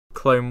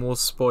Clone Wars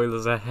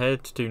spoilers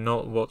ahead. Do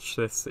not watch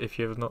this if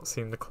you have not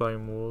seen the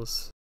Clone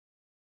Wars.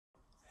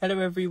 Hello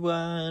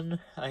everyone,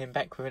 I am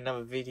back with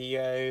another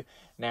video.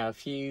 Now a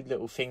few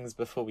little things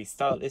before we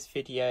start this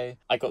video.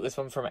 I got this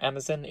one from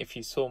Amazon. If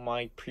you saw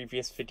my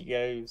previous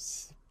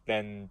videos,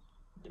 then,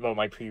 well,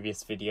 my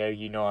previous video,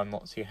 you know I'm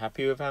not too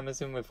happy with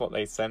Amazon with what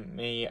they sent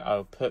me.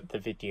 I'll put the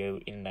video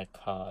in the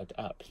card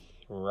up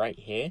right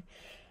here.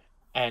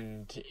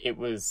 And it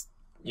was,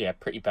 yeah,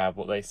 pretty bad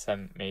what they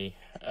sent me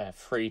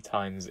 3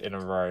 times in a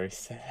row,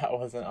 so that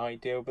wasn't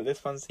ideal, but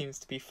this one seems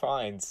to be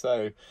fine.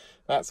 So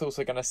that's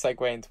also going to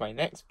segue into my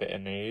next bit of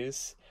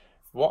news.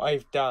 What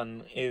I've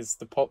done is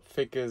the pop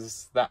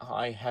figures that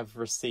I have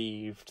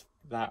received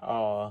that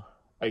are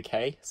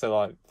okay, so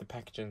like the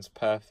packaging's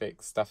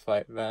perfect, stuff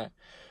like that,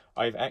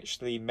 I've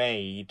actually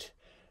made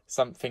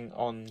something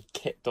on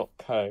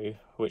kit.co,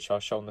 which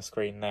I'll show on the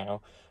screen now,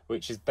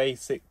 which is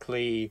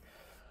basically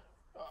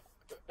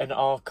an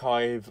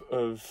archive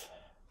of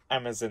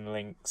Amazon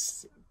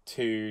links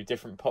to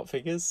different pop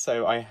figures.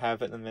 So I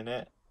have at the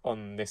minute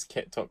on this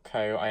kit.co,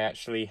 I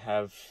actually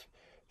have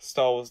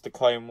Star Wars The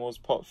Clone Wars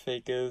pop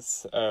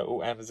figures,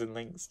 all Amazon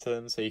links to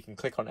them, so you can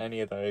click on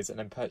any of those and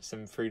then purchase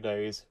them through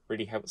those.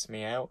 Really helps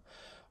me out.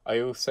 I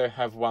also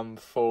have one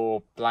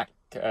for Black,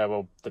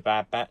 the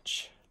Bad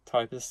Batch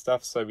type of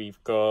stuff. So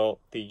we've got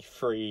the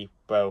 3,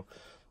 well,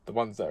 the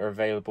ones that are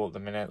available at the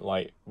minute,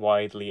 like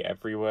widely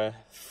everywhere,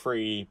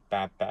 3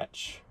 Bad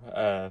Batch,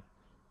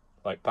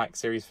 like Black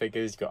Series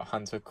figures. You got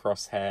Hunter,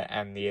 Crosshair,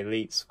 and the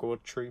Elite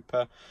Squad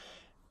Trooper,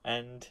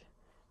 and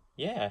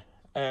yeah,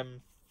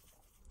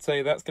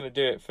 so that's gonna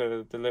do it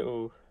for the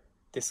little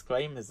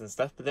disclaimers and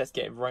stuff. But let's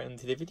get right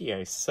into the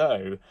video.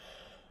 So,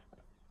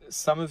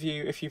 some of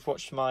you, if you've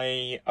watched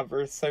my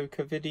other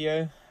Ahsoka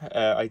video,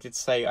 I did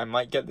say I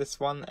might get this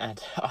one,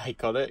 and I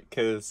got it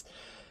because,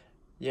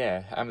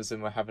 yeah,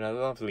 Amazon were having a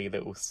lovely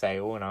little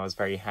sale and I was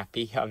very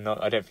happy. I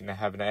don't think they're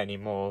having it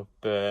anymore,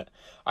 but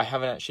I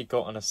haven't actually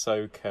got an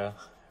Ahsoka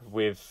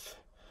with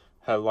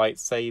her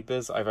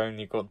lightsabers. I've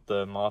only got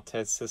the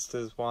Martez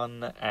sisters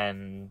one,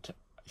 and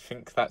I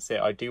think that's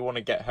it. I do want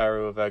to get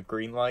her with her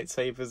green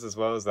lightsabers as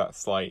well, as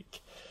that's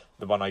like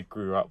the one I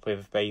grew up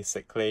with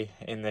basically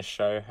in this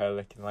show, her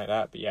looking like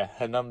that. But yeah,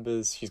 her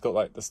numbers, she's got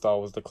like the Star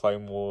Wars, the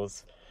Clone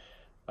Wars,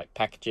 like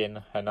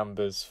packaging. Her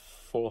number's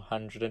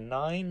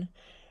 409.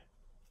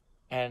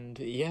 And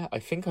yeah, I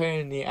think I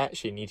only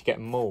actually need to get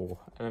them all,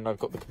 and then I've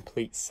got the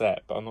complete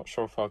set, but I'm not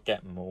sure if I'll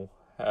get them all.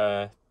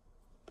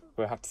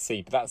 We'll have to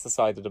see. But that's the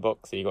side of the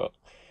box. So you got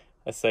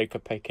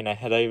Ahsoka poking her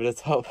head over the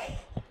top.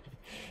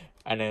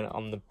 And then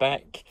on the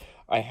back,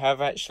 I have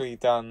actually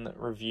done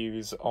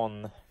reviews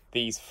on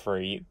these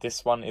 3.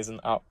 This one isn't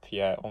up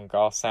yet on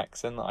Gar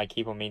Saxon. I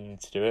keep on meaning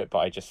to do it, but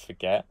I just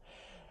forget.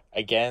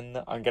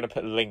 Again, I'm going to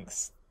put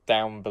links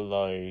down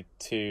below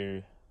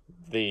to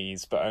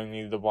these, but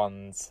only the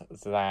ones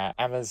that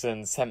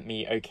Amazon sent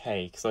me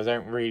okay, because I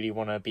don't really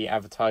want to be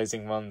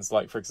advertising ones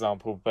like, for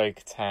example,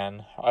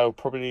 Bo-Katan. I'll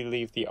probably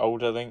leave the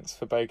older links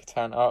for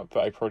Bo-Katan up,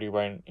 but I probably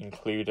won't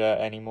include her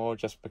anymore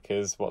just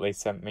because what they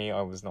sent me,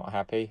 I was not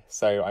happy.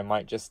 So I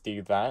might just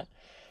do that.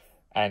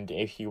 And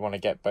if you want to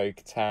get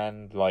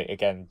Bo-Katan, like,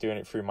 again, doing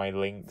it through my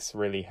links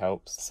really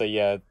helps. So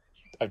yeah,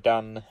 I've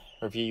done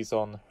reviews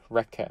on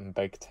Wrecker and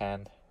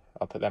Bo-Katan.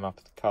 I'll put them up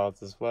at the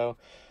cards as well.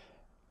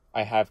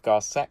 I have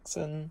Gar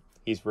Saxon,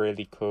 he's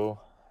really cool,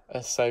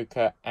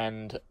 Ahsoka,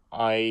 and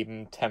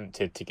I'm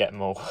tempted to get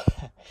Maul.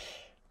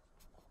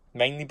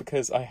 Mainly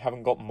because I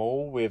haven't got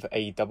Maul with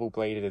a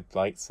double-bladed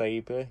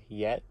lightsaber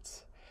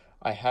yet.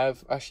 I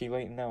have, actually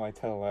wait, no, I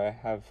tell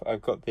you,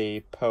 I've got the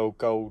pearl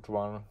gold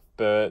one,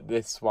 but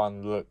this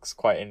one looks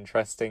quite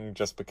interesting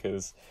just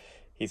because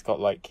he's got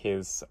like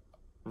his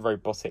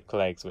robotic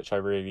legs, which I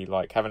really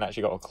like. Haven't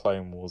actually got a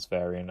Clone Wars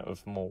variant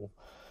of Maul.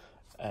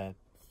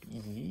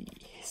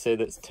 So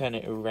let's turn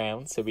it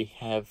around. So we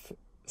have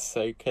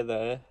Ahsoka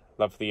there.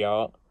 Love the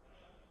art.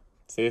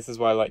 So this is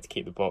why I like to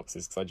keep the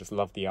boxes, because I just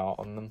love the art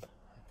on them.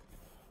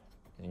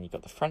 And you've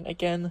got the front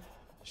again.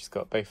 She's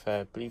got both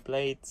her blue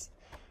blades.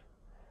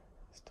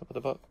 Top of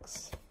the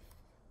box.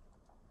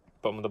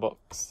 Bottom of the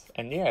box.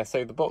 And yeah,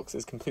 so the box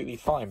is completely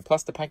fine.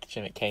 Plus the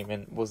packaging it came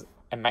in was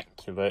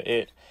immaculate.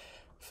 It,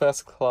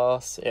 first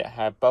class, it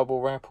had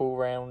bubble wrap all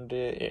around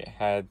it. It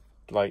had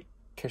like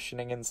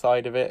cushioning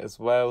inside of it as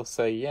well.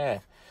 So yeah,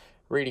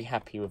 really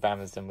happy with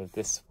Amazon with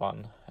this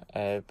one.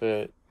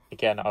 But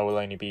again, I will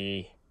only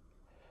be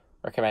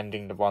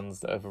recommending the ones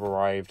that have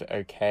arrived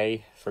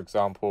okay. For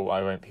example,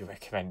 I won't be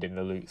recommending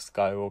the Luke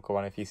Skywalker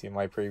one if you see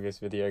my previous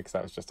video, because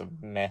that was just a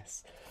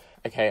mess.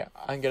 Okay,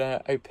 I'm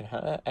gonna open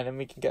her and then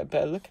we can get a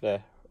better look at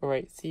her.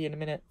 Alright, see you in a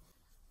minute.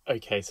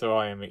 Okay, so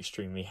I am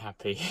extremely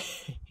happy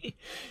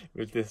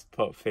with this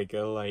pop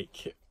figure.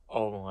 Like,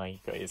 oh my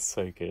god, it's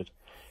so good.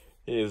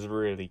 It is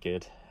really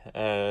good.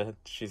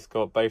 She's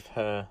got both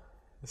her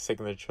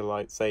signature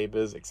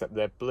lightsabers, except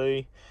they're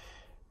blue,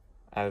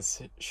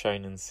 as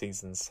shown in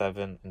Season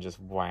 7, and just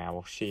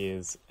wow, she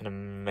is an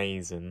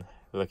amazing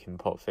looking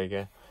pop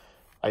figure.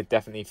 I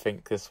definitely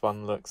think this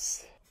one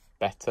looks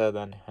better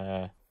than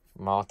her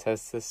Martez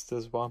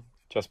sisters one,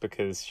 just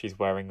because she's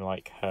wearing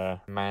like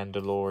her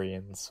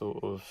Mandalorian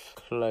sort of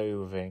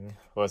clothing.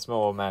 Well, it's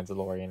more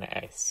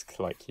Mandalorian-esque.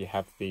 Like you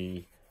have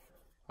the,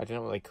 I don't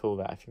know what they call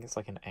that. I think it's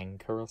like an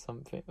anchor or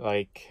something.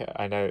 Like,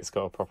 I know it's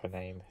got a proper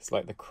name. It's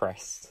like the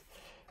crest.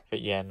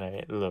 But yeah, no,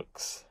 it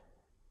looks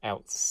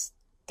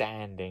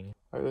outstanding.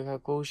 Oh, look how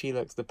cool she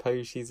looks, the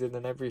pose she's in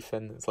and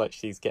everything. It's like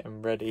she's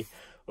getting ready.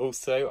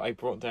 Also, I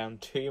brought down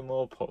 2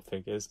 more pop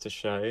figures to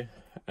show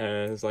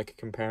as like a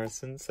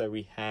comparison. So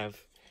we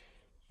have,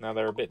 now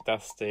they're a bit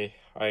dusty.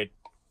 I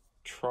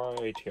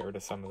tried to get rid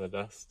of some of the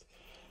dust.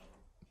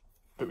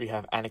 But we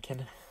have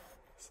Anakin.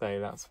 So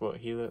that's what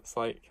he looks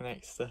like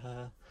next to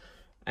her.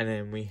 And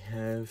then we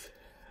have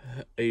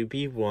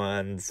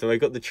Obi-Wan. So I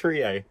got the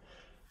trio.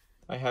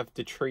 I have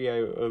the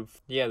trio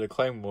of, the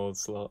Clone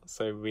Wars lot.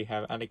 So we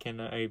have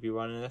Anakin,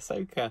 Obi-Wan and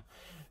Ahsoka,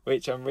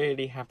 which I'm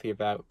really happy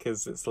about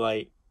because it's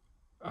like,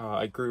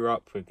 I grew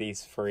up with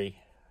these 3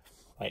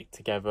 like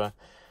together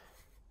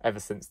ever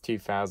since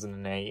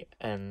 2008,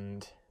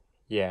 and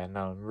yeah,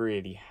 no, I'm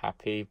really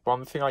happy.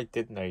 One thing I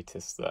did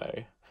notice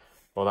though,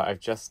 or that I've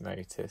just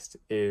noticed,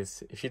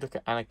 is if you look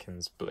at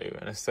Anakin's blue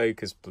and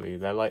Ahsoka's blue,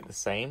 they're like the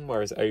same,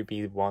 whereas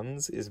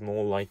Obi-Wan's is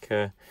more like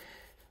a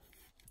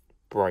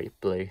bright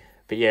blue.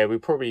 But yeah, we'll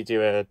probably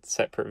do a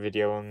separate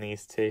video on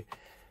these 2.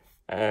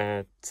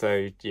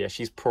 So yeah,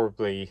 she's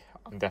probably,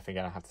 I'm definitely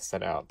going to have to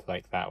set it up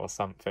like that or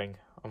something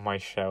on my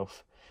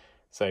shelf.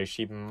 So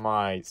she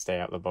might stay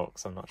out the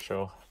box, I'm not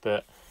sure.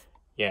 But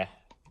yeah,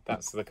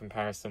 that's the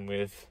comparison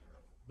with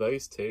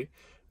those 2.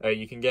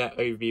 You can get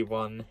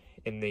Obi-Wan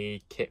in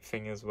the kit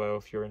thing as well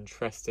if you're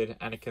interested.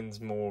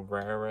 Anakin's more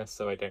rarer,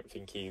 so I don't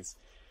think he's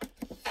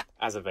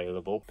as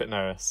available. But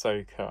no,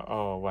 Ahsoka,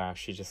 oh wow,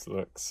 she just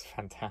looks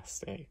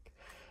fantastic.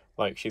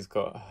 Like she's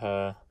got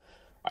her,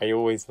 I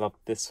always loved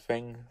this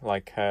thing,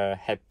 like her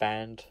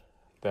headband.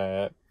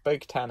 The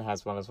Bo-Katan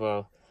has one as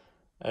well,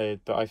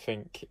 but I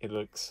think it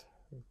looks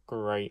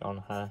great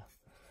on her.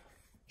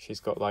 She's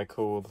got like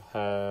all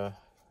her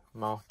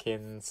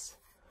markings,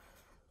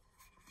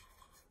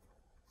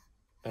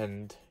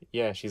 and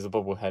yeah, she's a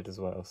bobblehead as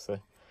well, so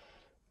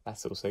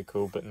that's also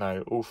cool. But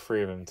no, all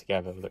 3 of them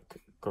together look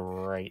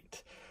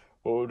great.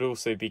 What would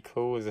also be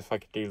cool is if I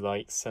could do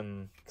like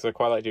some, because I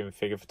quite like doing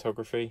figure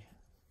photography.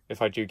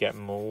 If I do get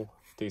them all,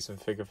 do some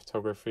figure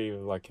photography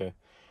with like a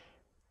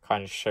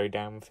kind of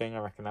showdown thing, I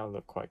reckon that would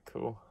look quite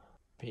cool.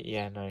 But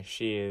yeah, no,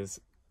 she is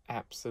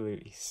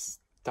absolutely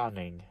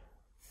stunning.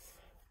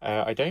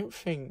 I don't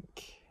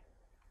think,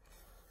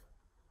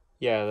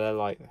 yeah, they're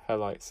like, her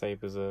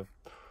lightsabers are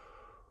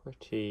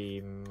pretty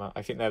much,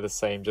 I think they're the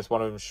same, just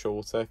one of them's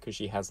shorter because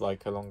she has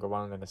like a longer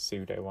one and then a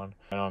pseudo one.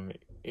 And I'm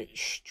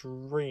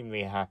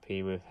extremely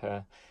happy with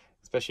her,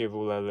 especially with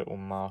all her little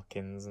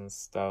markings and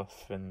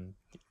stuff. And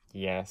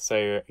yeah,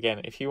 so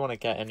again, if you want to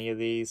get any of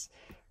these,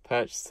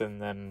 purchasing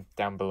them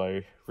down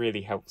below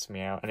really helps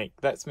me out, and it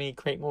lets me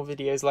create more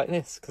videos like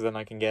this because then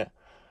I can get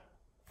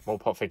more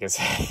pop figures.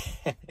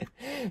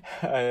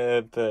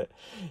 But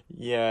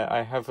yeah,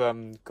 I have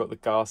got the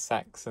Gar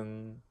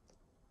Saxon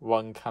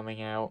one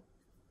coming out,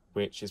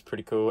 which is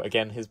pretty cool.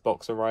 Again, his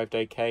box arrived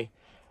okay.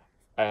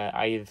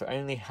 I've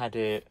only had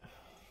it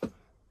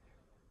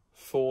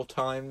 4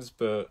 times,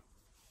 but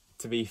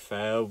to be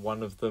fair,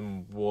 one of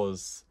them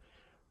was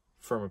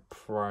from a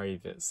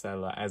private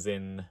seller, as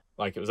in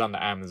like it was under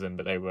Amazon,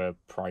 but they were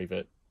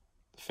private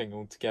thing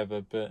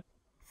altogether. But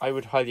I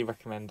would highly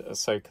recommend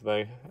Ahsoka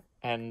though,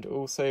 and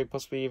also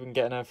possibly even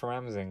getting her from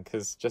Amazon,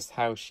 because just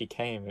how she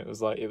came, it was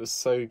like, it was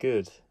so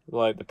good.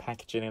 Like the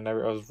packaging and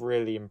everything, I was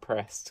really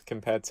impressed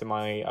compared to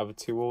my other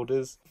 2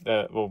 orders.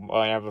 Well,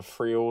 my other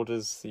 3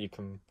 orders, you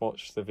can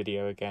watch the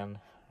video again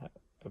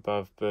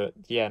above. But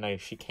yeah, no,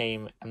 she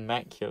came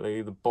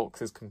immaculately. The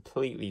box is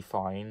completely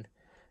fine.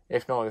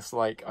 If not, it's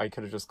like I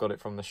could have just got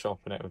it from the shop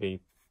and it would be,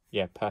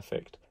 yeah,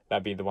 perfect.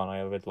 That'd be the one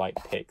I would like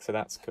pick, so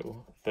that's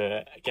cool.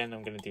 But again,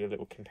 I'm going to do a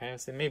little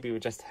comparison, maybe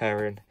with just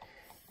her and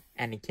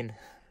Anakin.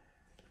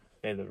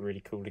 They look really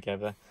cool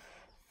together.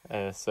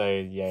 So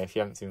yeah, if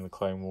you haven't seen the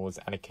Clone Wars,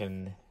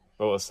 Anakin,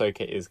 well,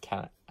 Ahsoka is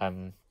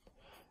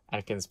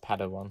Anakin's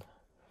Padawan.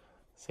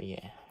 So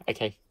yeah,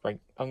 okay, right,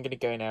 I'm gonna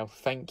go now.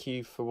 Thank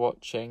you for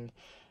watching.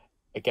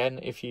 Again,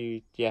 if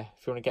you want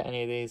to get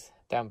any of these,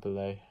 down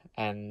below.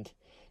 And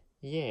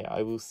yeah,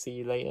 I will see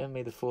you later.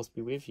 May the force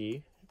be with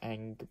you,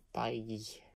 and goodbye.